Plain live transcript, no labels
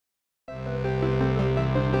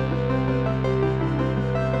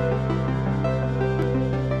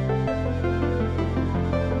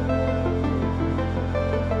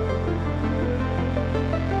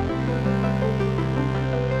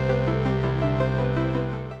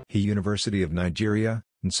University of Nigeria,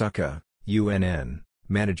 Nsukka, UNN,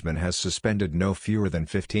 management has suspended no fewer than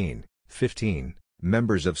 15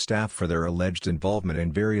 members of staff for their alleged involvement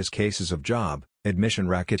in various cases of job, admission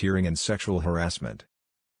racketeering and sexual harassment.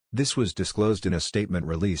 This was disclosed in a statement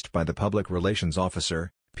released by the Public Relations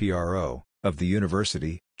Officer, PRO, of the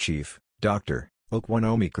university, Chief, Dr.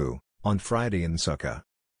 Okwunomiku, on Friday in Nsukka.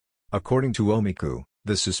 According to Omiku,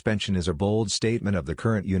 the suspension is a bold statement of the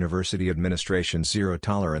current university administration's zero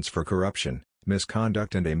tolerance for corruption,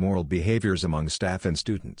 misconduct and immoral behaviors among staff and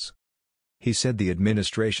students. He said the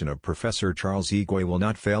administration of Professor Charles Igwe will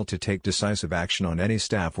not fail to take decisive action on any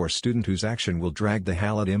staff or student whose action will drag the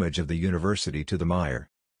hallowed image of the university to the mire.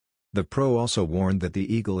 The pro also warned that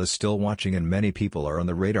the eagle is still watching and many people are on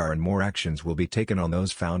the radar and more actions will be taken on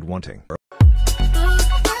those found wanting.